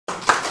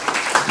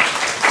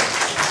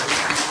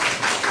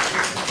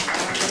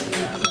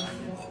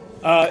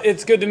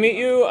It's good to meet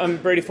you. I'm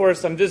Brady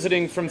Forrest. I'm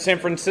visiting from San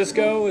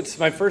Francisco. It's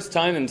my first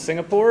time in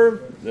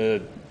Singapore,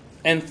 the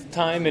nth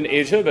time in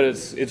Asia, but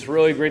it's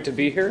really great to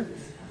be here.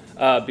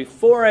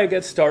 Before I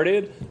get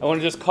started, I want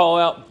to just call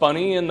out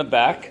Bunny in the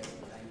back.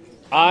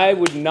 I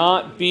would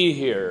not be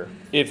here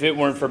if it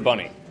weren't for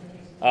Bunny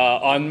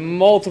on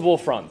multiple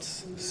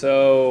fronts.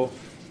 So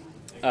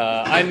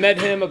I met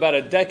him about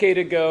a decade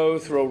ago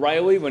through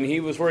O'Reilly when he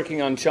was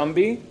working on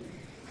Chumby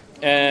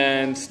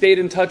and stayed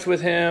in touch with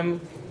him.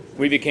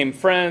 We became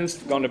friends,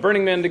 gone to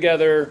Burning Man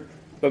together,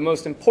 but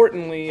most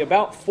importantly,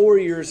 about 4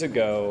 years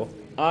ago,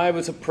 I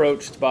was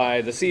approached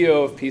by the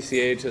CEO of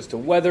PCH as to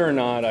whether or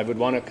not I would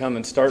want to come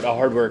and start a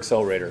hardware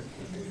accelerator.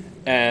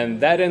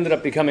 And that ended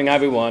up becoming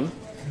IB1,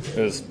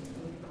 because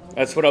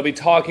that's what I'll be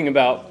talking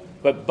about.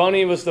 But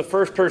Bunny was the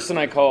first person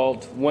I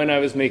called when I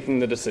was making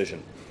the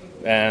decision.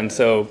 And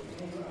so,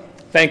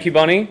 thank you,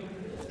 Bunny.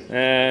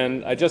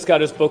 And I just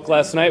got his book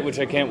last night, which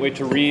I can't wait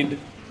to read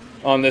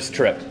on this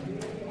trip.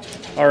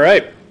 All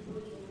right.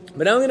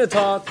 But now I'm going to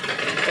talk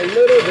a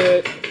little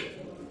bit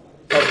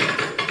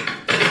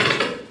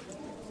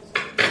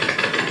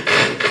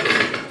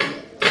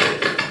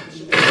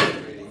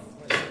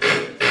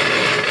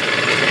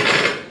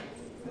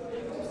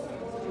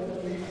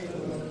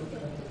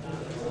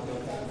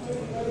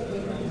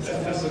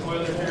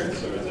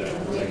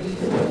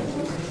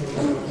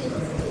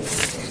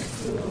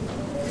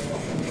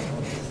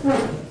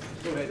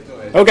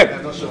Okay.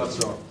 I'm not sure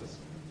what's wrong.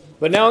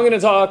 But now I'm going to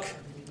talk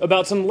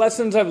about some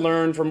lessons I've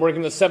learned from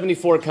working with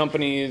 74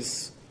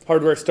 companies,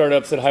 hardware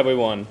startups at Highway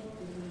 1.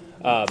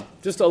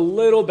 Just a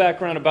little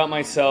background about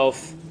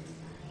myself.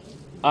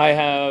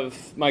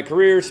 My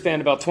career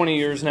spanned about 20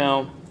 years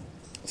now.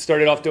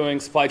 Started off doing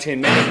supply chain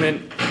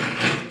management.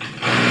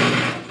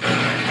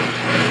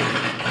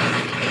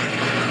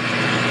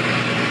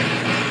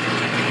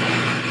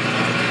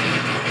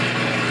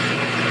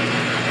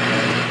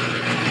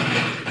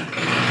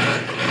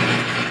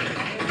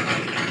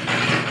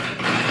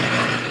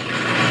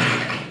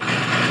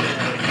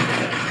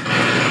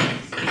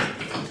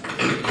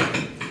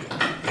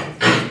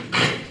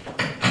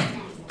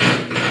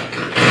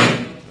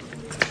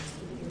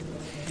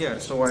 Yeah,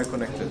 so why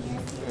connected?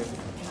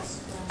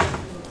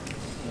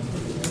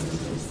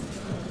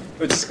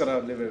 We're just gonna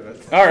leave it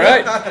with it. All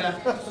right.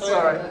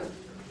 Sorry.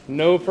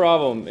 No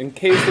problem. In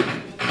case it...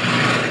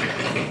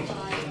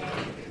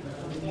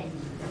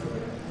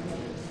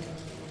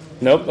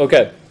 Nope,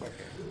 okay.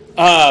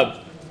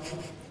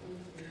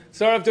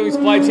 Started off doing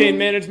supply chain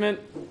management,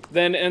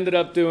 then ended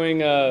up doing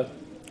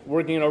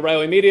working in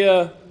O'Reilly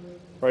Media,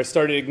 where I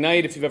started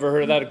Ignite, if you've ever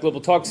heard of that, a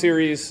Global Talk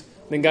series,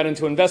 then got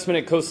into investment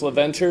at Khosla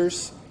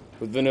Ventures,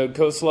 with Vinod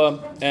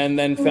Khosla, and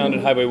then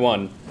founded Highway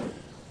 1,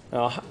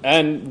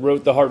 and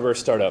wrote the hardware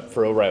startup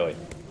for O'Reilly.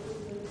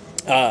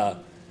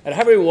 At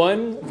Highway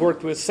 1, I've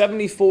worked with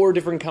 74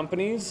 different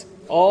companies,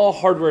 all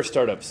hardware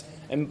startups.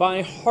 And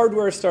by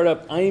hardware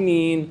startup, I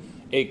mean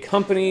a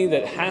company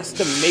that has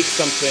to make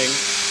something.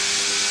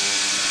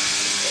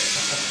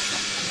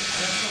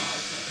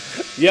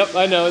 Yep,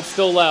 I know, it's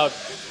still loud.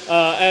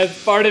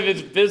 As part of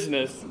its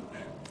business.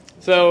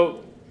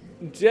 So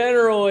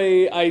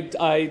generally,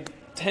 I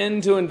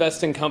tend to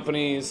invest in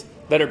companies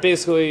that are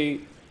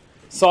basically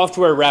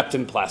software wrapped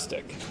in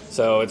plastic.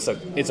 So it's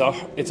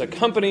a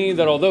company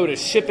that, although it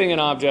is shipping an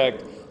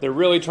object, they're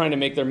really trying to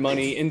make their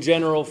money in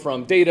general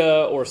from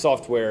data or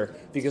software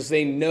because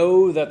they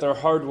know that their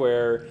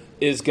hardware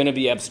is going to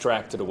be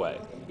abstracted away.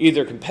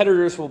 Either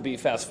competitors will be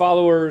fast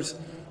followers,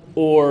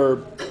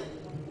 or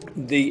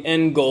the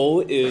end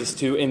goal is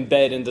to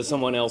embed into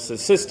someone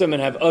else's system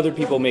and have other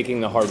people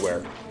making the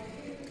hardware.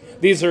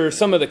 These are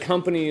some of the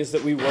companies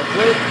that we work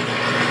with.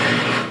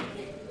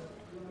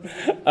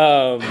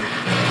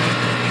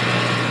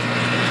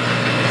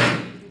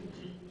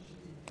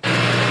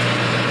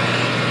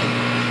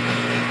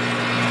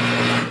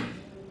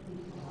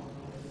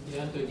 You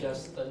have to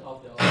just turn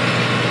off the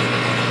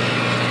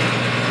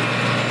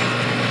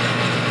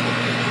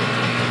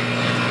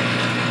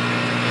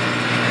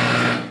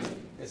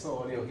There's no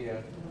audio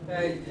here.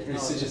 Your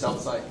switch is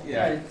outside.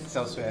 Yeah, it's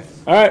elsewhere.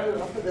 All right.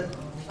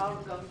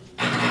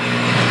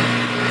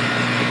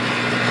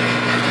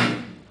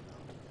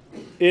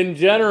 In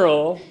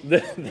general,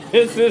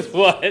 this is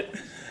what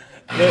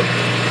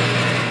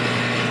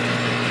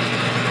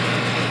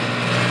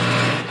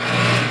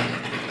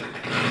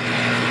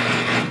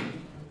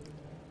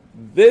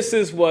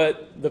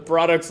the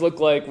products look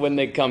like when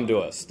they come to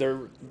us.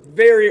 They're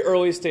very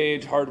early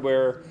stage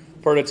hardware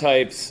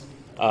prototypes.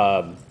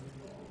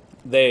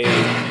 They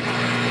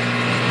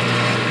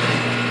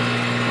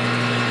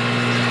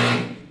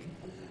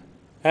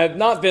have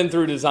not been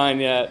through design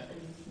yet.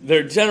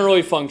 They're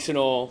generally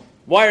functional.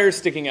 Wires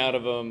sticking out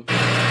of them.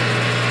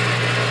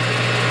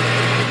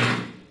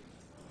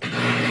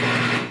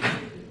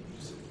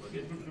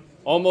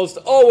 Almost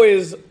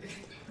always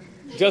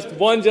just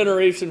one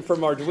generation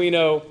from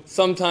Arduino,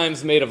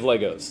 sometimes made of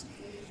Legos.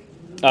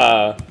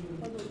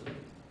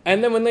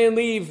 And then when they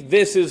leave,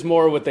 this is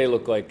more what they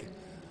look like.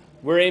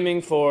 We're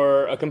aiming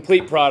for a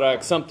complete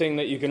product, something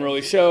that you can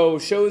really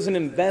shows an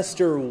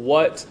investor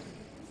what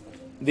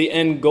the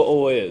end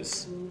goal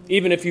is,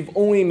 even if you've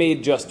only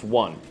made just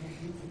one.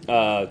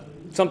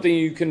 Something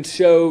you can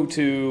show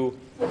to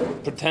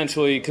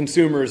potentially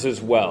consumers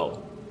as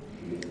well.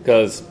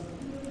 Because,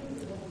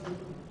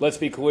 let's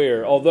be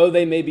clear, although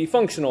they may be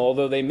functional,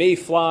 although they may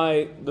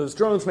fly, those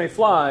drones may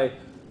fly,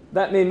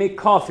 that may make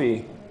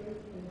coffee.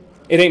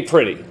 It ain't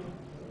pretty.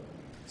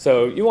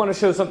 So you want to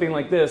show something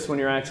like this when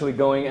you're actually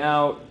going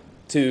out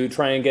to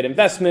try and get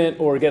investment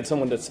or get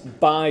someone to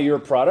buy your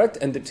product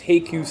and to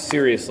take you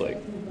seriously.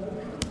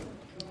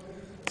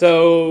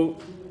 So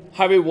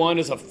Highway 1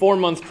 is a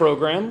 4-month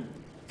program.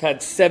 I've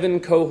had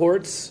 7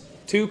 cohorts,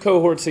 2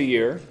 cohorts a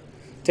year.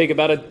 Take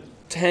about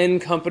 10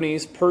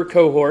 companies per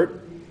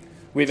cohort.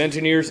 We have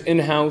engineers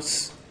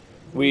in-house.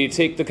 We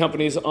take the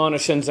companies on a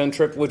Shenzhen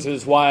trip, which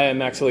is why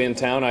I'm actually in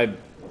town. I'm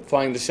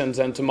flying to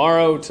Shenzhen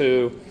tomorrow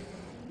to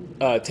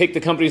take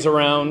the companies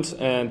around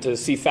and to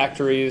see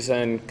factories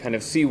and kind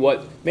of see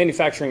what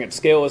manufacturing at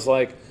scale is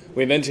like.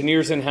 We have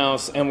engineers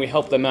in-house, and we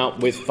help them out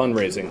with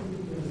fundraising.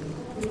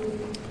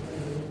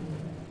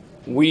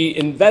 We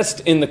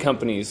invest in the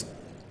companies.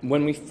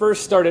 When we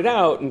first started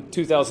out in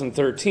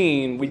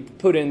 2013, we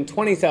put in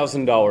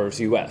 $20,000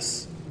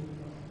 US.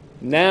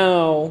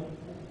 Now,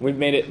 we've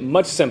made it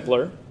much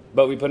simpler,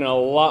 but we put in a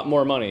lot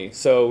more money.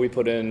 So we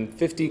put in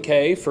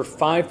 $50K for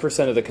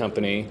 5% of the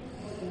company,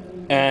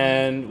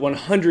 and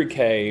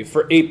 $100K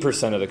for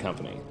 8% of the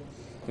company.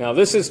 Now,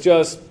 this is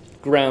just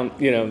ground,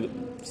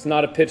 it's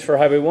not a pitch for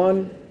Highway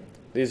 1.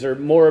 These are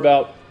more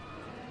about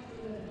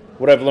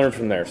what I've learned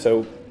from there.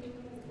 So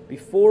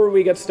before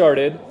we get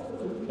started,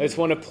 I just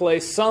want to play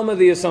some of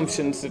the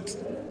assumptions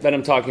that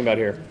I'm talking about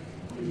here.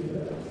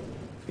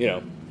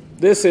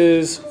 This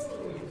is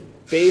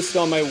based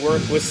on my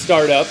work with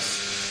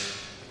startups.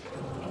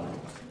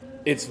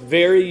 It's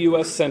very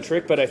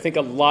US-centric, but I think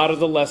a lot of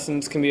the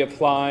lessons can be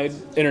applied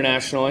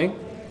internationally.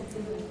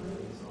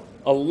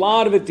 A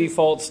lot of it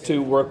defaults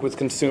to work with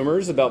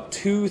consumers. About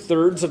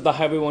 2/3 of the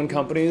Highway 1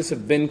 companies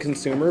have been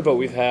consumer, but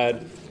we've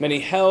had many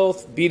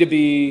health,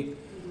 B2B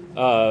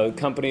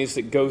companies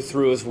that go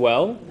through as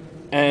well.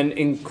 And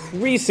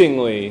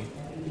increasingly,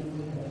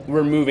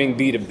 we're moving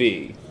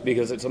B2B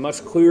because it's a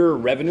much clearer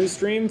revenue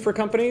stream for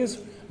companies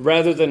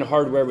rather than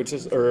hardware,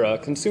 or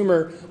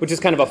consumer, which is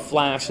kind of a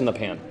flash in the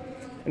pan.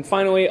 And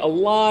finally, a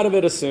lot of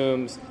it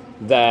assumes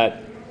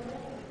that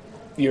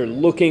you're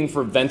looking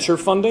for venture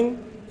funding.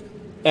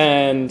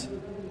 And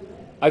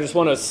I just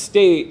want to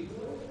state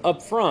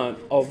up front,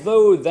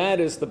 although that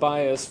is the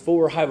bias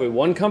for Highway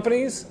 1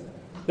 companies,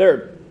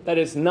 that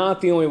is not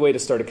the only way to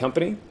start a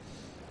company.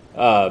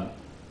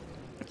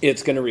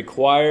 It's going to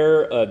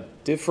require a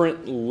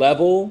different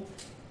level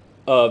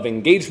of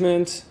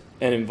engagement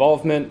and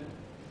involvement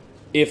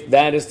if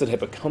that is the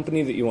type of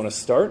company that you want to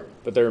start.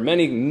 But there are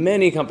many,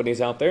 many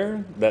companies out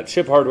there that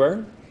ship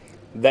hardware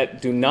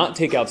that do not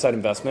take outside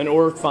investment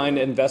or find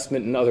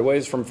investment in other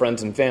ways from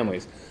friends and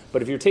families.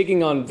 But if you're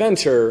taking on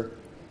venture,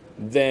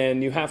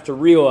 then you have to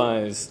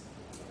realize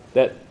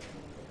that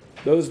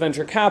those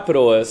venture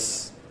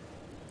capitalists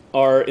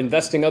are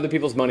investing other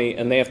people's money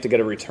and they have to get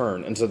a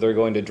return. And so they're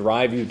going to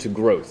drive you to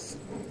growth.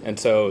 And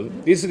so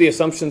these are the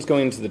assumptions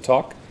going into the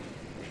talk.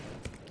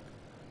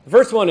 The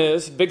first one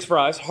is, big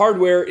surprise,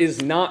 hardware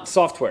is not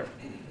software.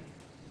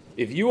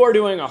 If you are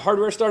doing a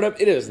hardware startup,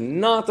 it is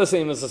not the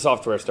same as a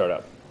software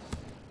startup.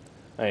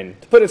 To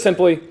put it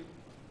simply,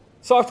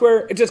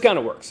 software, it just kind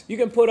of works. You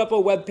can put up a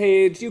web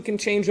page, you can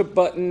change a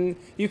button,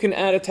 you can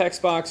add a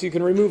text box, you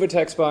can remove a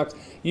text box,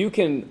 you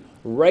can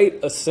write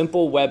a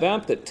simple web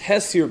app that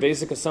tests your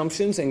basic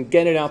assumptions and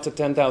get it out to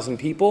 10,000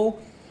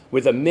 people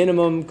with a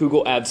minimum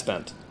Google ad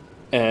spend.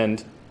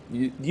 And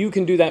you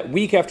can do that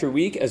week after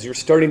week as you're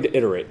starting to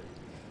iterate.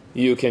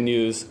 You can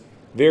use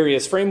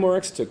various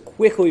frameworks to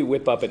quickly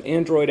whip up an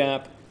Android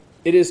app.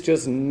 It is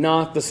just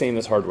not the same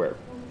as hardware.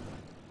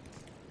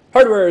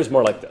 Hardware is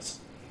more like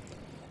this.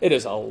 It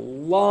is a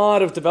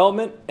lot of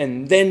development,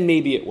 and then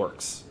maybe it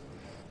works.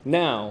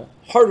 Now,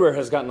 hardware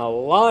has gotten a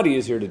lot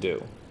easier to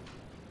do.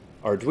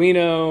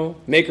 Arduino,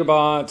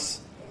 MakerBots,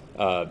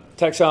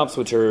 tech shops,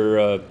 which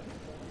are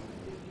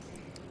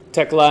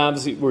tech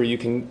labs where you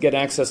can get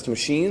access to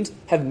machines,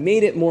 have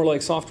made it more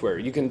like software.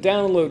 You can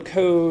download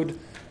code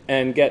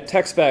and get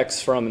tech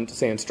specs from,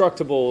 say,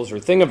 Instructables or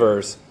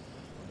Thingiverse,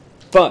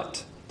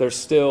 but there's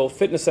still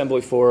kit assembly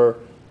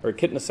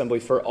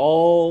for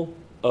all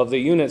of the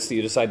units that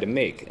you decide to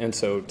make. And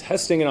so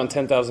testing it on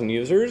 10,000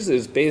 users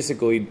is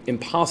basically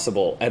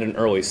impossible at an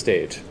early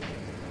stage.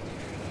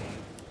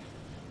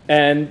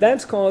 And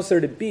that's caused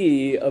there to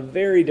be a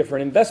very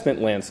different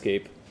investment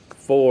landscape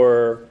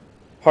for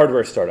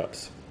hardware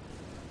startups.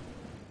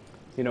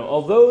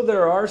 Although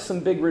there are some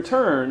big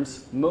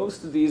returns,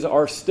 most of these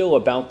are still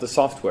about the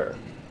software.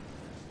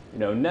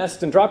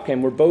 Nest and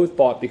Dropcam were both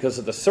bought because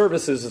of the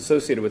services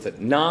associated with it,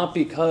 not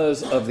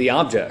because of the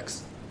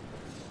objects.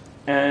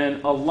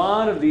 And a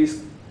lot of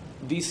these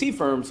VC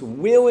firms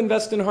will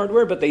invest in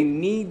hardware, but they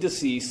need to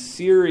see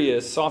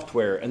serious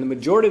software, and the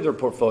majority of their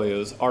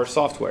portfolios are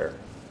software.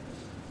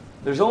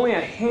 there's only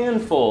a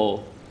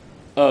handful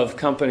of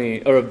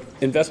company or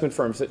of investment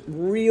firms that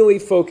really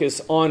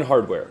focus on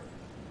hardware.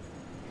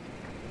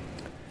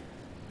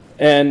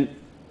 And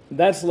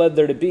that's led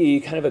there to be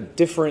kind of a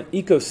different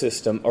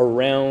ecosystem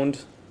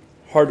around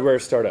hardware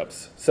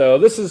startups. So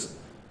this is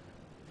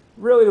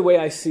really the way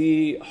I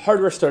see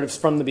hardware startups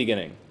from the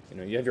beginning.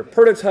 You have your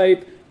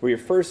prototype where you're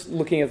first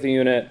looking at the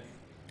unit,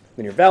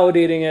 then you're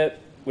validating it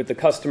with the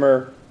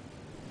customer.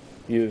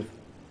 You've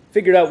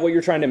figured out what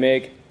you're trying to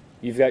make.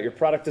 You've got your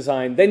product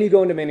design. Then you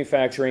go into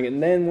manufacturing.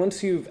 And then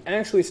once you've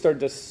actually started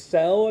to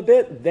sell a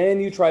bit,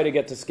 then you try to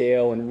get to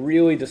scale and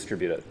really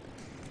distribute it.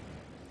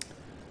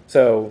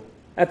 So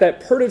at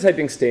that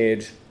prototyping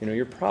stage,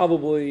 you're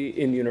probably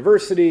in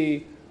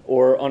university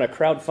or on a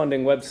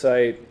crowdfunding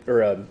website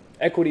or an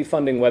equity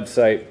funding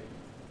website,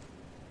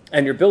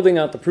 and you're building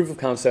out the proof of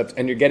concept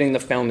and you're getting the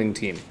founding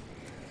team.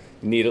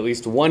 You need at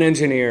least one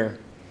engineer.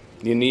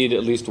 You need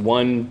at least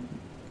one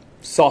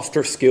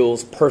softer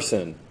skills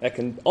person that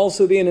can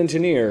also be an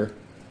engineer,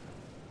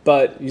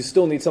 but you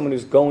still need someone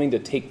who's going to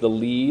take the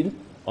lead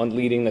on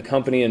leading the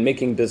company and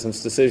making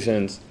business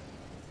decisions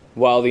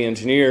while the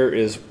engineer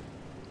is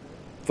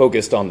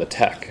focused on the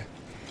tech.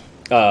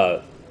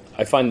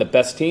 I find the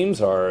best teams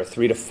are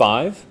 3 to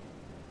 5,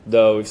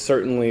 though we've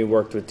certainly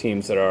worked with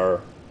teams that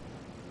are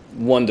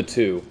 1 to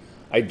 2.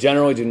 I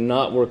generally do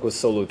not work with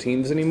solo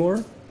teams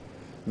anymore,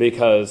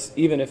 because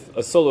even if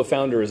a solo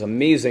founder is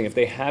amazing, if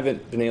they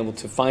haven't been able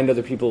to find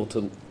other people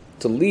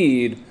to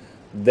lead,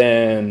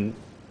 then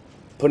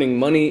putting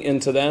money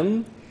into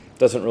them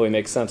doesn't really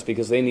make sense,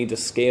 because they need to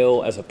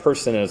scale as a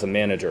person and as a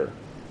manager.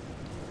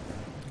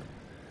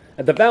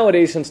 At the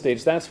validation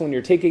stage, that's when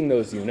you're taking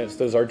those units,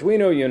 those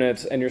Arduino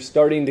units, and you're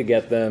starting to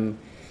get them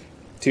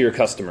to your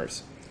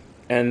customers.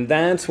 And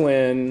that's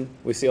when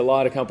we see a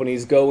lot of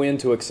companies go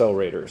into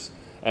accelerators.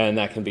 And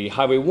that can be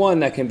Highway 1,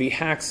 that can be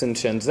Hacks in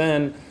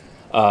Shenzhen,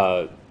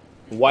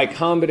 Y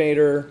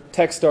Combinator,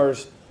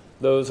 Techstars,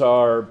 those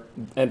are,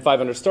 and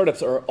 500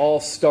 startups are all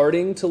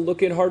starting to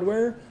look at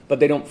hardware, but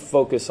they don't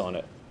focus on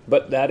it.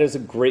 But that is a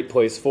great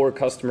place for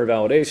customer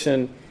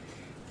validation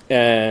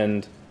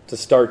and to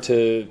start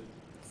to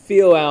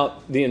feel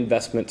out the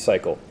investment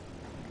cycle.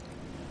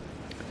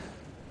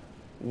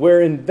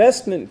 Where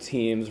investment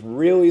teams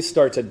really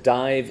start to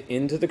dive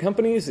into the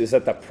companies is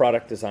at the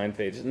product design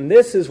phase. And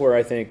this is where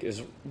I think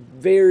is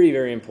very,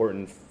 very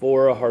important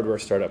for a hardware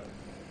startup.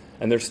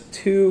 And there's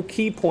 2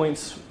 key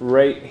points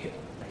right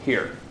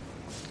here.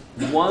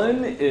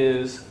 One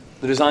is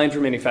the design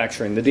for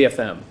manufacturing, the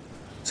DFM.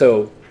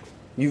 So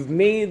you've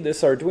made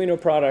this Arduino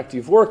product,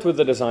 you've worked with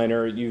the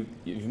designer, you've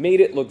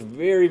made it look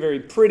very, very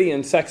pretty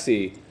and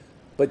sexy,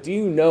 but do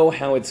you know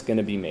how it's going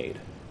to be made?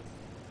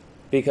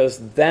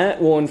 Because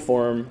that will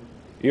inform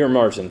your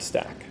margin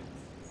stack.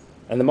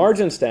 And the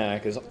margin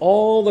stack is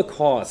all the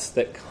costs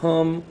that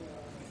come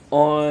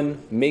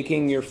on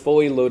making your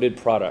fully loaded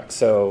product.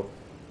 So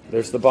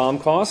there's the BOM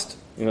cost,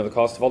 the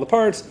cost of all the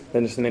parts,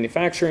 then there's the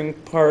manufacturing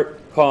part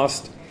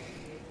cost,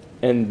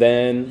 and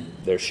then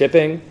there's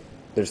shipping,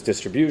 there's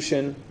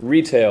distribution,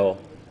 retail.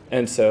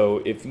 And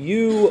so if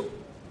you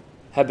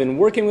have been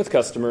working with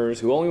customers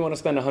who only want to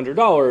spend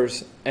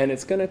 $100 and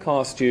it's going to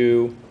cost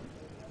you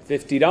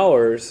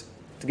 $50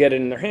 to get it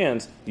in their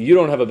hands, you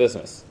don't have a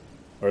business,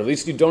 or at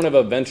least you don't have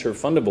a venture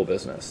fundable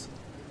business.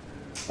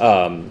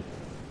 And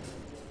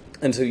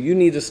so you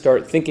need to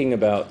start thinking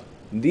about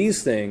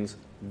these things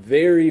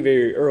very,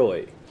 very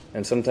early.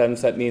 And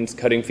sometimes that means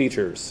cutting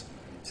features.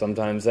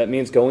 Sometimes that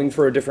means going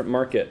for a different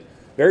market.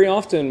 Very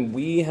often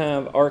we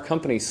have our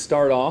companies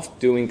start off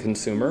doing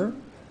consumer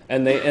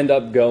and they end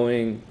up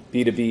going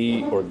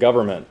B2B or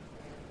government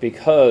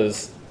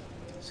because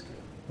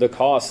the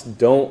costs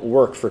don't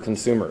work for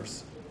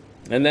consumers.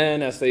 And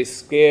then as they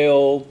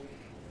scale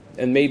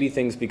and maybe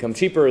things become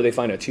cheaper, they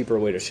find a cheaper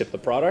way to ship the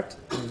product,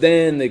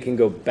 then they can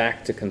go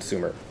back to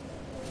consumer.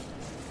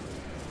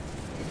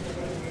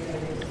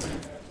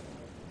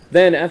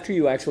 Then after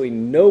you actually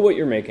know what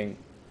you're making,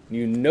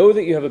 you know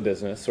that you have a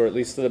business, or at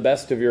least to the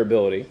best of your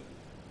ability,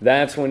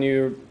 that's when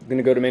you're going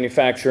to go to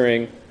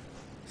manufacturing,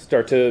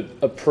 start to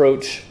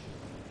approach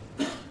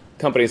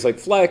companies like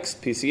Flex,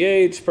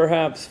 PCH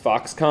perhaps,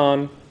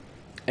 Foxconn,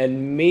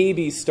 and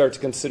maybe start to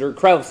consider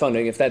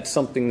crowdfunding if that's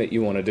something that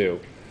you want to do.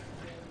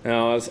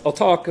 Now, I'll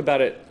talk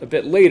about it a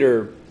bit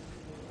later,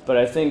 but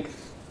I think,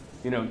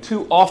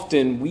 too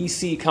often we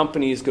see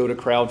companies go to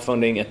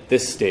crowdfunding at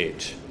this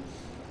stage.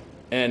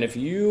 And if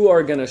you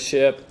are going to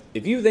ship,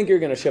 if you think you're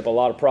going to ship a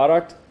lot of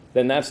product,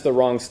 then that's the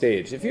wrong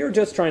stage. If you're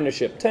just trying to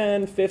ship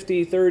 10,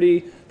 50,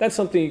 30, that's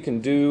something you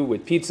can do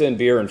with pizza and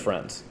beer and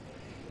friends.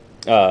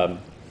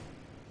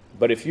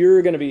 But if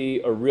you're going to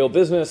be a real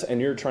business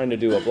and you're trying to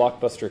do a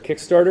blockbuster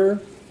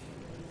Kickstarter,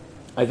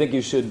 I think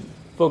you should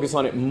focus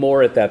on it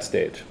more at that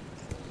stage.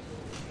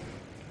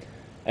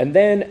 And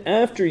then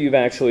after you've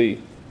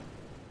actually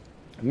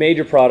made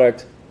your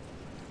product,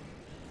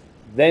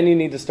 then you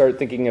need to start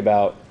thinking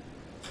about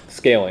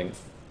scaling.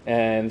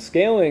 And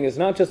scaling is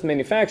not just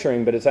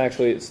manufacturing, but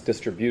it's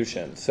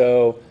distribution.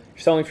 So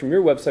you're selling from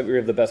your website where you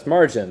have the best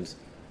margins,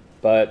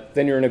 but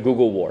then you're in a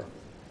Google war.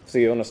 So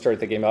you want to start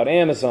thinking about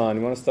Amazon.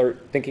 You want to start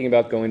thinking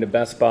about going to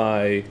Best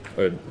Buy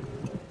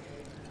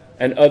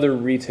and other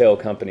retail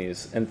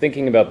companies and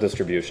thinking about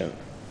distribution.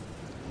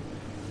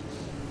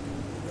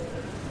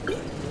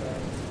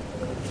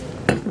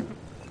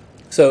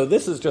 So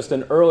this is just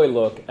an early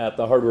look at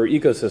the hardware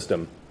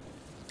ecosystem.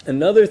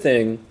 Another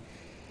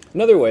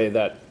way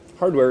that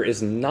hardware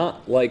is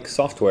not like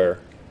software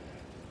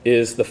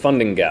is the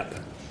funding gap.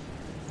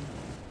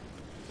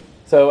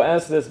 So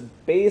as this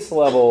base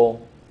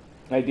level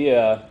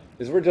idea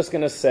is, we're just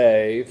going to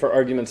say, for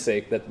argument's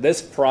sake, that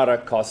this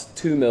product costs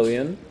 $2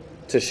 million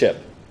to ship.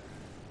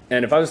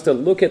 And if I was to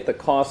look at the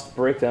cost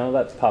breakdown,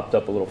 that's popped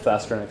up a little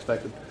faster than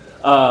expected.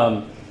 It's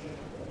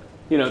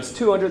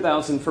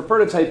 $200,000 for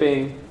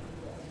prototyping,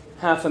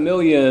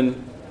 $500,000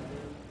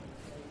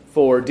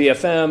 for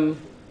DFM,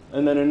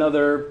 and then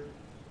another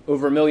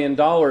over $1 million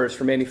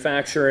for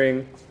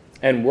manufacturing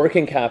and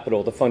working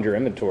capital to fund your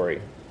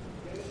inventory.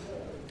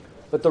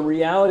 But the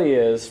reality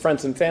is,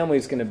 friends and family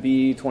is going to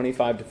be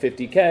 25 to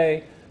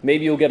 50K.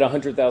 Maybe you'll get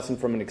 100,000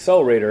 from an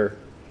accelerator.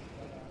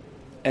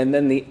 And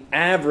then the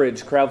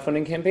average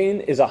crowdfunding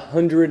campaign is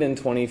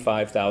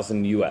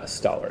 125,000 US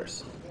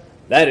dollars.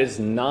 That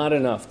is not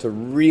enough to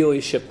really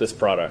ship this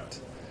product.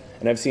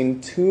 And I've seen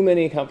too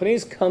many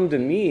companies come to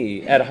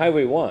me at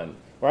Highway 1,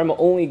 where I'm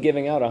only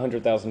giving out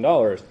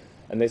 $100,000,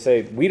 and they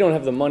say, we don't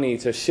have the money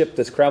to ship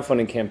this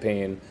crowdfunding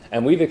campaign,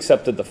 and we've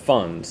accepted the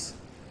funds,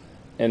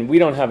 and we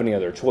don't have any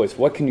other choice.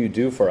 What can you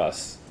do for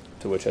us?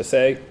 To which I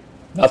say,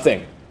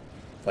 nothing.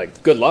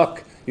 Like, good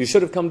luck. You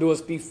should have come to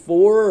us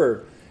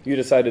before you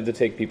decided to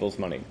take people's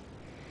money.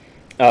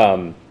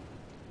 There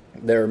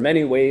are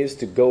many ways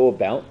to go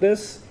about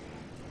this,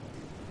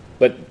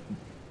 but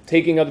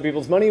taking other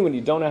people's money when you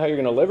don't know how you're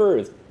going to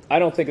deliver, I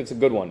don't think it's a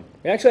good one.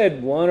 We actually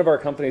had one of our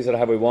companies at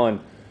Highway 1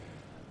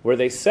 where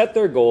they set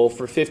their goal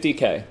for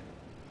 50K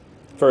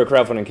for a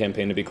crowdfunding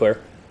campaign, to be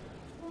clear.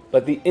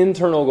 But the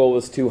internal goal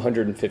was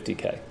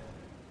 250K.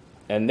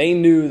 And they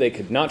knew they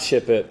could not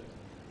ship it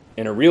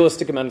in a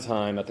realistic amount of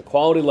time at the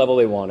quality level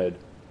they wanted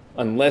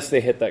unless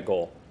they hit that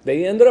goal.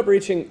 They ended up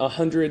reaching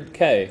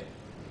 100K.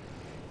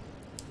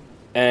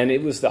 And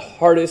it was the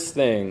hardest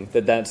thing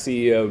that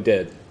CEO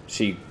did.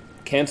 She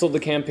canceled the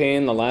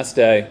campaign the last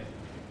day,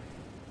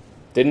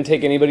 didn't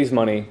take anybody's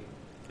money,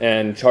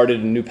 and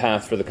charted a new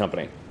path for the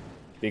company.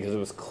 Because it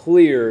was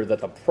clear that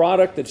the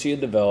product that she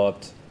had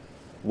developed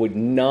would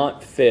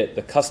not fit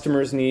the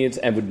customer's needs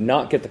and would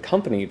not get the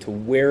company to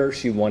where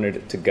she wanted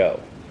it to go.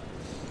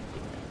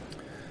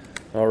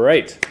 All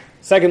right,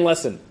 second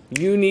lesson.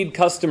 You need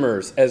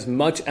customers as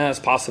much as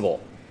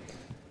possible.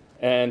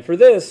 And for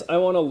this, I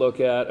want to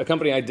look at a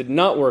company I did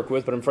not work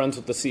with, but I'm friends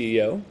with the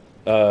CEO,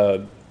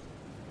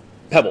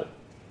 Pebble.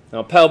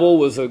 Now, Pebble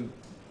was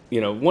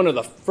one of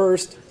the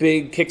first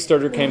big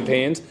Kickstarter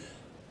campaigns.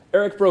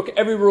 Eric broke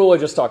every rule I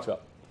just talked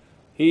about.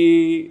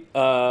 He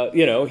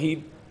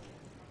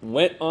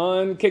went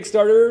on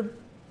Kickstarter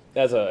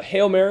as a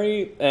Hail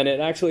Mary, and it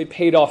actually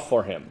paid off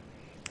for him.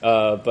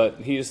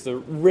 But he's the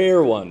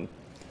rare one.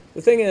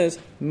 The thing is,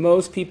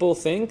 most people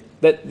think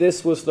that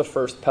this was the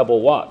first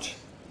Pebble watch.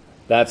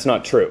 That's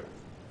not true.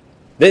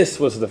 This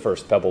was the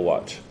first Pebble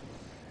watch.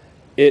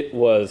 It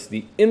was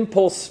the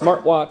Impulse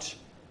smartwatch.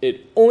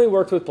 It only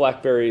worked with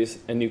Blackberries,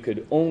 and you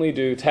could only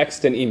do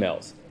text and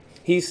emails.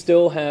 He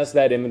still has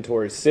that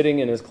inventory sitting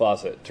in his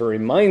closet to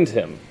remind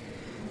him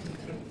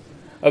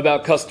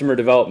about customer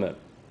development.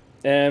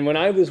 And when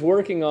I was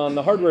working on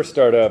the hardware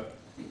startup,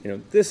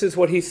 this is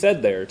what he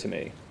said there to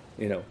me.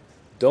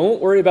 Don't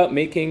worry about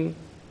making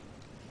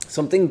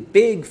something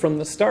big from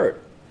the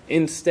start.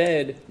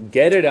 Instead,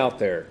 get it out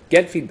there,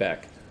 get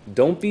feedback.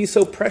 Don't be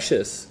so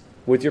precious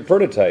with your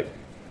prototype.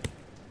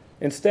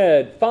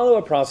 Instead, follow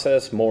a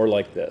process more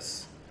like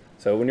this.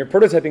 So when you're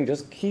prototyping,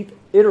 just keep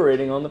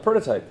iterating on the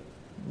prototype.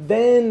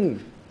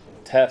 Then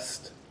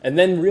test, and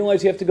then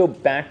realize you have to go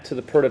back to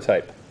the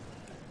prototype.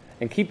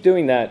 And keep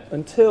doing that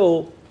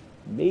until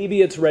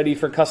maybe it's ready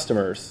for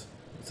customers.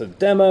 It's a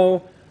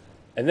demo,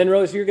 and then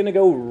realize you're going to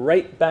go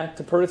right back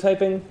to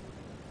prototyping.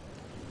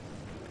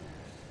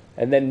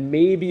 And then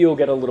maybe you'll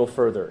get a little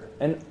further.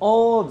 And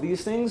all of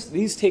these things,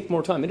 these take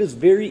more time. It is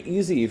very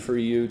easy for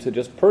you to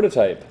just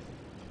prototype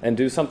and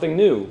do something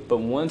new. But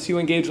once you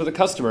engage with a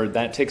customer,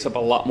 that takes up a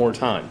lot more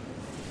time.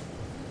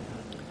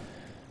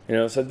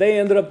 So they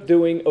ended up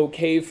doing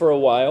okay for a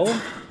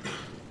while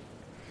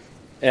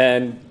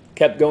and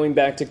kept going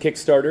back to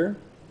Kickstarter,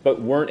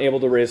 but weren't able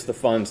to raise the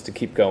funds to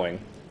keep going.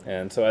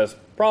 And so as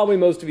probably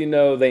most of you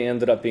know, they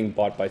ended up being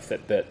bought by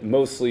Fitbit,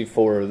 mostly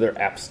for their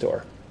app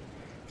store.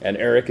 And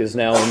Eric is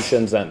now in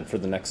Shenzhen for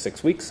the next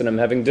 6 weeks, and I'm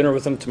having dinner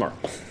with him tomorrow.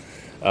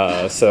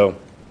 So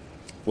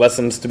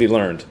lessons to be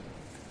learned.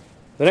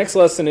 The next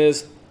lesson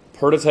is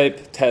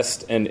prototype,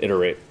 test, and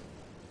iterate.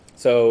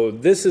 So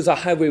this is a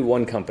Highway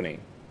 1 company,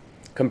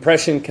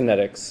 Compression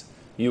Kinetics.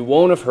 You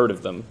won't have heard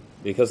of them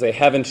because they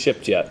haven't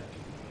shipped yet.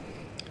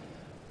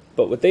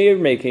 But what they are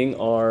making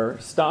are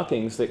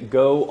stockings that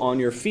go on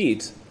your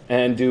feet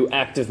and do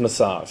active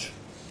massage.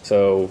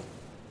 So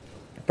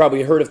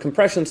probably heard of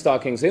compression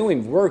stockings. They only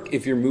work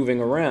if you're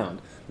moving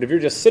around. But if you're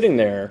just sitting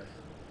there,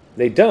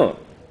 they don't.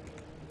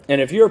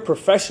 And if you're a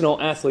professional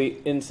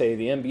athlete in, say,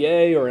 the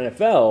NBA or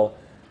NFL,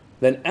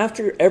 then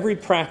after every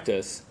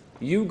practice,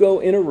 you go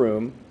in a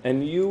room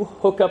and you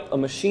hook up a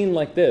machine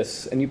like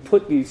this and you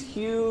put these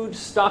huge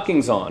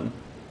stockings on,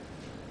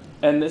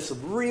 and this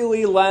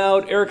really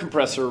loud air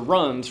compressor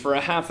runs for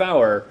a half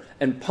hour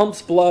and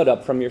pumps blood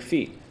up from your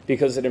feet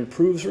because it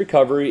improves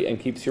recovery and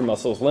keeps your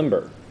muscles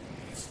limber.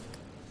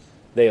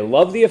 They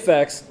love the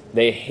effects,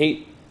 they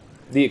hate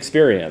the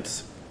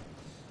experience.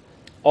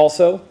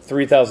 Also,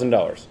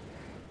 $3,000.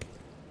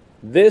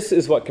 This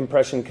is what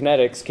Compression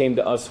Kinetics came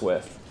to us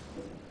with.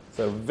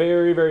 So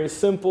very, very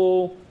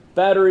simple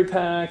battery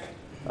pack,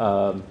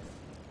 xylitol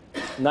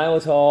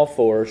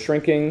for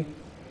shrinking,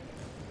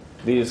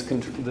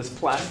 this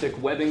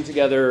plastic webbing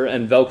together,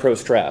 and Velcro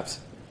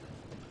straps.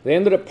 They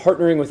ended up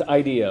partnering with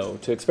IDEO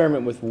to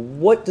experiment with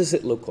what does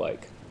it look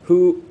like?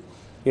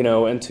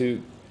 And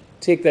to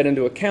take that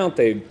into account,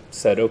 they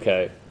said,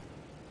 okay,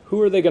 who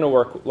are they going to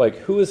work,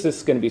 who is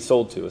this going to be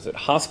sold to? Is it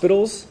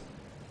hospitals?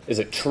 Is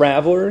it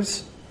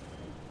travelers?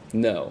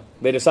 No.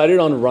 They decided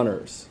on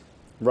runners.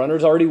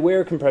 Runners already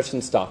wear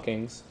compression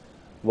stockings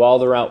while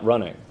they're out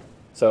running.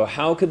 So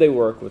how could they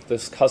work with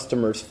this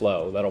customer's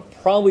flow? That'll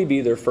probably be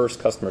their first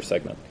customer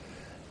segment.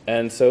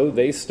 And so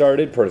they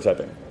started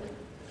prototyping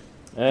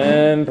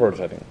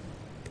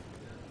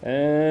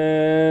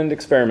and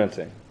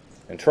experimenting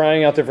and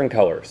trying out different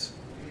colors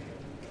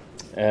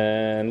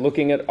and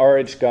looking at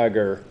R.H.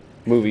 Geiger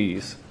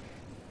movies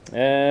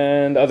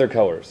and other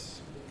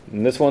colors.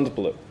 And this one's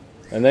blue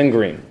and then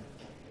green.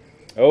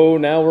 Oh,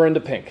 now we're into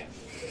pink.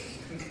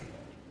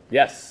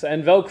 Yes,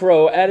 and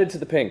Velcro added to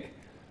the pink.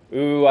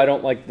 Ooh, I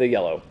don't like the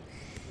yellow.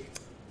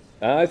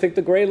 I think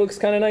the gray looks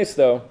kind of nice,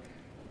 though.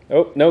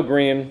 Oh, no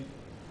green.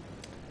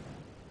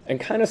 And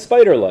kind of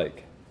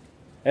spider-like.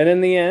 And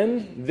in the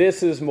end,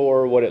 this is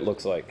more what it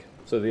looks like.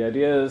 So the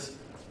idea is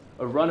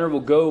a runner will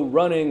go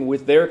running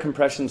with their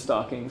compression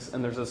stockings,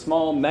 and there's a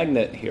small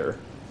magnet here.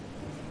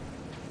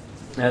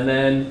 And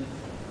then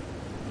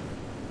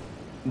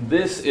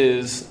this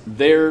is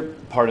their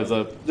part of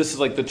this is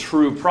like the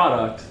true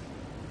product.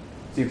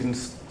 So you can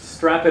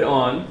strap it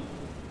on.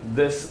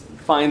 This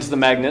finds the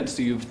magnet,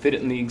 so you fit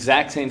it in the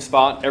exact same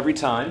spot every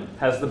time,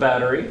 has the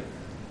battery,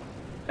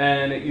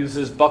 and it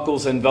uses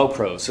buckles and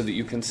Velcro so that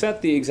you can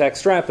set the exact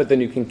strap, but then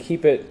you can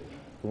keep it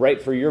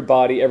right for your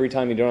body every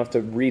time. You don't have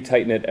to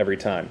retighten it every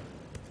time.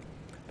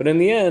 But in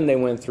the end, they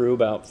went through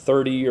about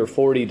 30 or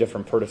 40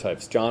 different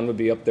prototypes. John would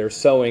be up there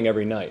sewing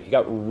every night. He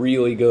got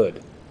really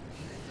good.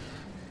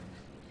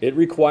 It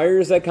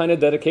requires that kind of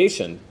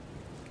dedication.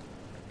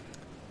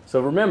 So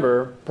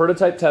remember,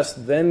 prototype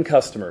test, then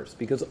customers,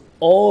 because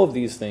all of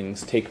these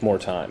things take more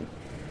time.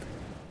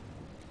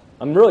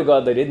 I'm really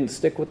glad they didn't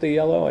stick with the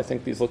yellow. I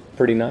think these look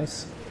pretty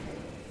nice.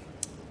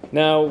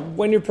 Now,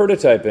 when you're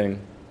prototyping,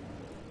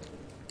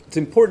 it's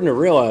important to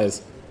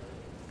realize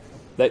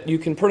that you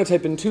can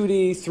prototype in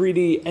 2D,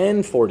 3D,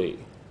 and 4D.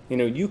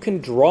 You can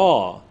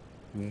draw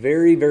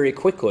very, very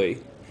quickly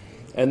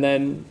and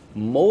then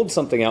mold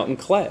something out in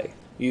clay.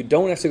 You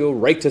don't have to go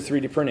right to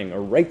 3D printing or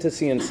right to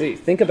CNC.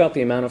 Think about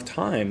the amount of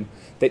time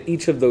that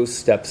each of those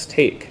steps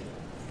take.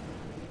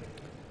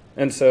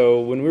 And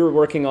so when we were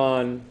working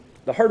on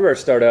the hardware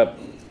startup,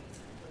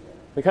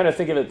 we kind of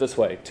think of it this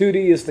way.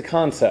 2D is the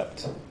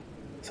concept.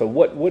 So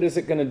what is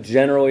it going to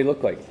generally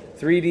look like?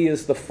 3D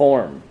is the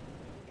form.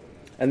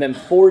 And then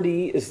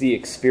 4D is the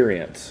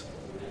experience.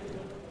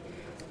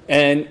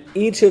 And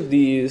each of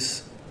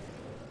these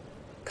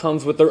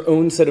comes with their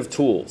own set of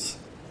tools.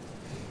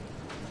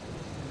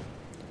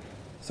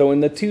 So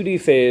in the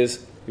 2D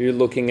phase, you're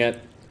looking at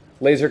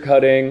laser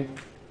cutting,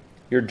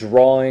 you're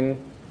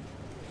drawing,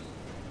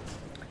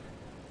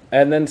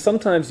 and then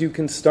sometimes you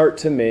can start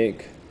to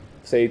make,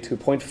 say,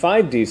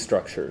 2.5D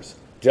structures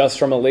just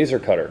from a laser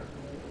cutter.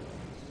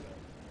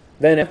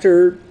 Then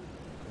after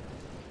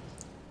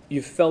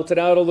you've felt it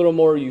out a little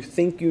more, you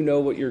think you know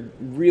what you're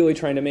really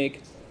trying to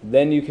make,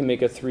 then you can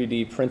make a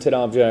 3D printed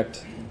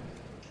object,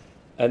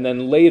 and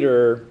then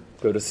later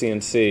go to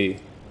CNC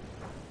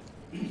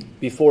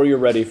before you're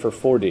ready for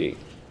 4D.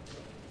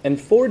 And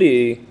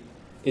 4D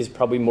is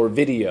probably more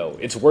video.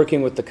 It's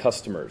working with the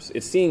customers.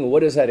 It's seeing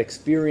what is that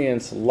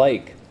experience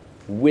like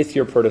with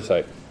your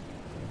prototype.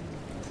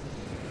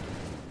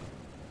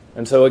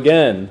 And so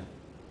again,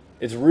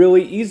 it's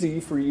really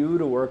easy for you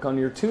to work on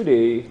your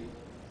 2D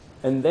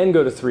and then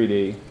go to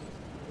 3D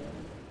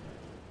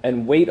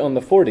and wait on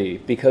the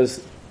 4D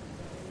because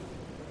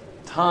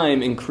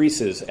time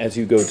increases as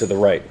you go to the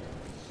right.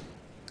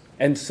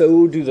 And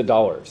so do the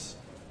dollars.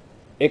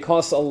 It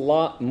costs a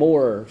lot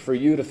more for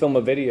you to film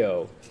a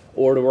video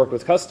or to work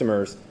with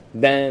customers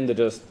than to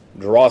just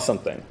draw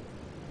something.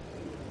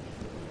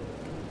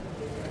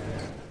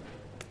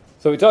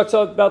 So we talked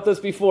about this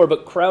before,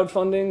 but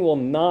crowdfunding will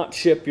not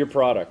ship your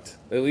product,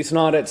 at least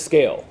not at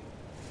scale.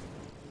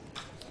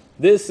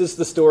 This is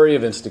the story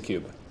of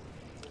Instacube.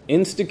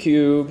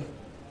 Instacube,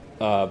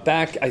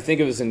 back, I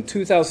think it was in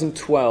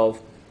 2012,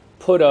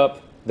 put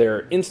up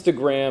their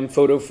Instagram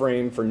photo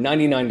frame for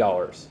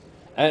 $99.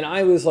 And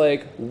I was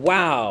like,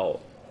 wow,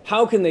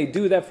 how can they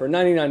do that for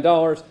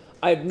 $99?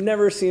 I've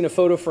never seen a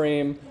photo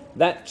frame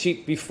that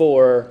cheap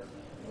before.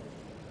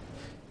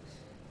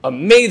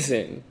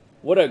 Amazing.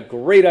 What a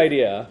great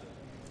idea.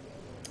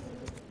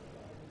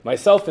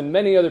 Myself and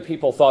many other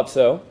people thought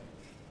so.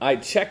 I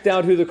checked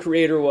out who the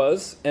creator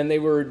was, and they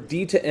were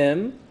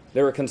D2M.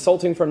 They were a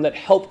consulting firm that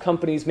helped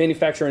companies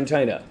manufacture in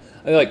China.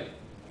 I'm like,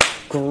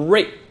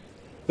 great.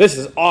 This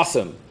is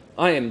awesome.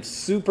 I am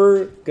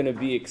super going to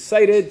be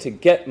excited to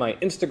get my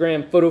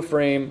Instagram photo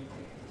frame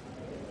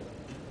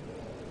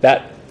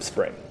that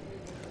spring.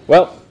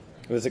 Well,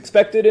 it was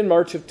expected in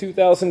March of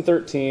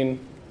 2013.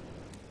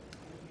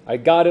 I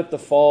got it the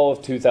fall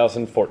of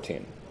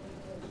 2014.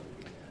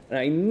 And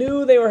I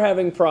knew they were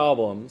having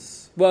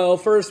problems. Well,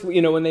 first,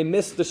 when they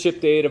missed the ship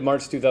date of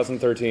March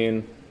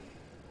 2013,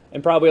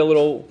 and probably a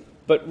little,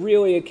 but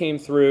really it came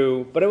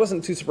through, but I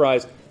wasn't too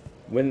surprised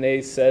when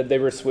they said they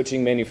were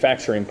switching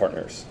manufacturing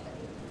partners.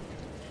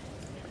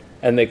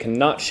 And they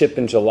cannot ship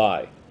in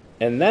July.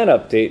 And that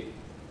update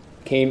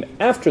came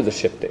after the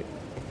ship date.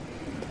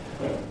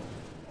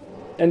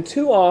 And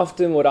too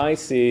often what I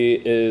see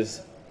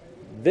is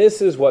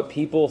this is what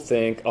people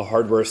think a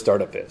hardware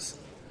startup is.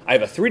 I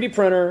have a 3D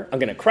printer, I'm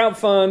going to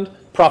crowdfund,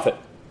 profit.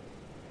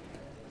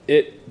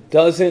 It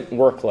doesn't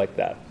work like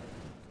that.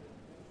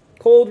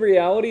 Cold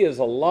reality is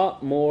a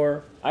lot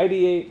more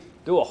ideate,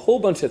 do a whole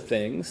bunch of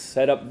things,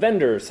 set up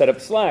vendors, set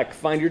up Slack,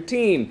 find your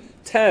team,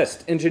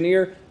 test,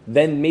 engineer,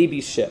 then maybe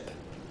ship.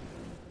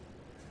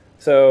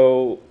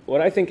 So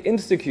what I think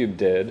Instacube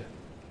did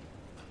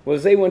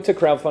was they went to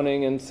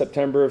crowdfunding in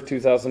September of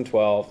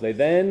 2012. They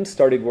then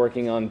started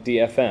working on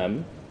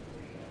DFM.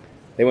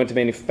 They went to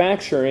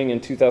manufacturing in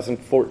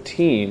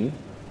 2014,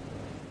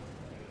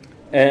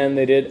 and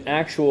they did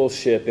actual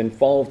ship in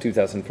fall of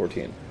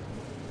 2014.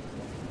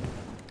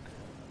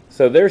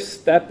 So their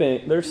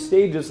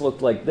stages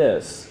looked like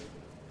this.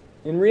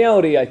 In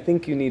reality, I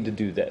think you need to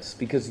do this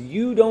because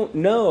you don't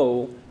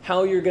know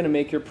how you're going to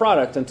make your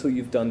product until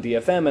you've done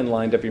DFM and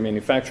lined up your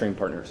manufacturing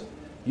partners.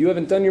 You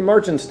haven't done your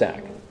margin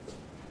stack.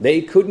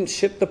 They couldn't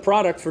ship the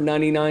product for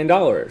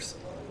 $99.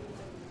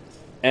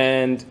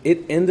 And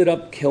it ended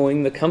up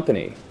killing the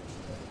company.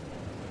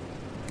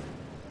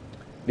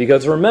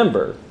 Because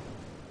remember,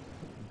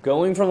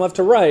 going from left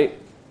to right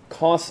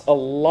costs a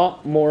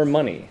lot more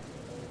money.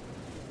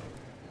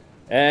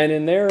 And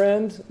in their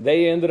end,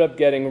 they ended up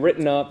getting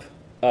written up.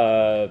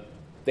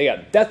 They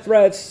got death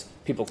threats.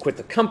 People quit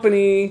the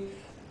company.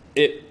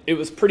 It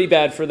was pretty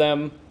bad for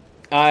them.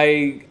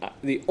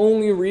 The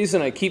only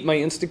reason I keep my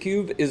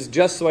Instacube is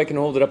just so I can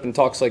hold it up in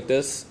talks like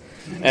this.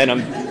 And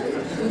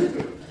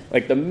I'm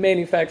like, the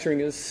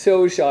manufacturing is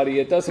so shoddy,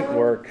 it doesn't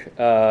work.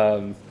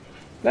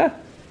 But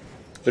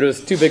it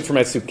was too big for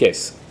my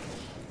suitcase.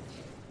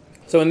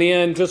 So in the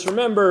end, just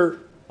remember,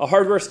 a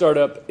hardware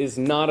startup is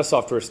not a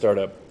software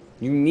startup.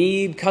 You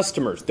need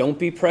customers. Don't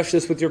be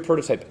precious with your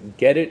prototype.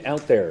 Get it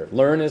out there.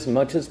 Learn as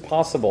much as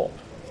possible.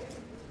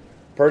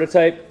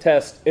 Prototype,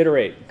 test,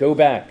 iterate, go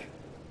back.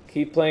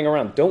 Keep playing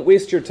around. Don't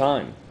waste your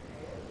time.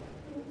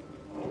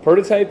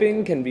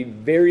 Prototyping can be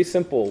very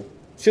simple,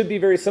 should be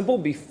very simple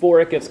before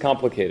it gets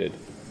complicated.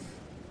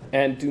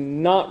 And do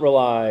not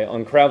rely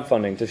on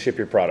crowdfunding to ship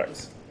your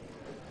products.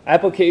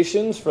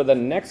 Applications for the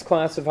next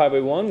class of Highway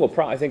 1 will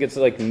I think it's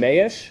like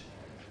May-ish.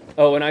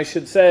 Oh, and I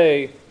should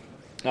say,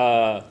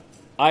 I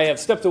have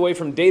stepped away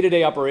from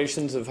day-to-day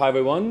operations of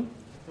Highway 1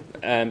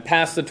 and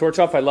passed the torch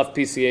off. I left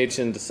PCH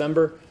in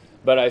December,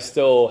 but I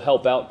still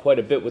help out quite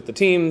a bit with the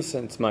teams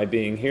since my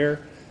being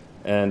here,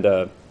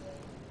 and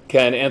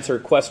can answer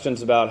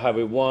questions about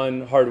Highway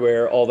 1,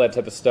 hardware, all that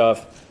type of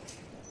stuff,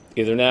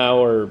 either now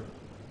or,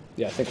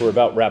 I think we're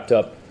about wrapped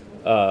up,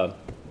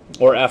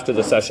 or after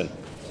the session.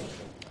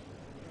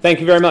 Thank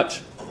you very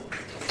much.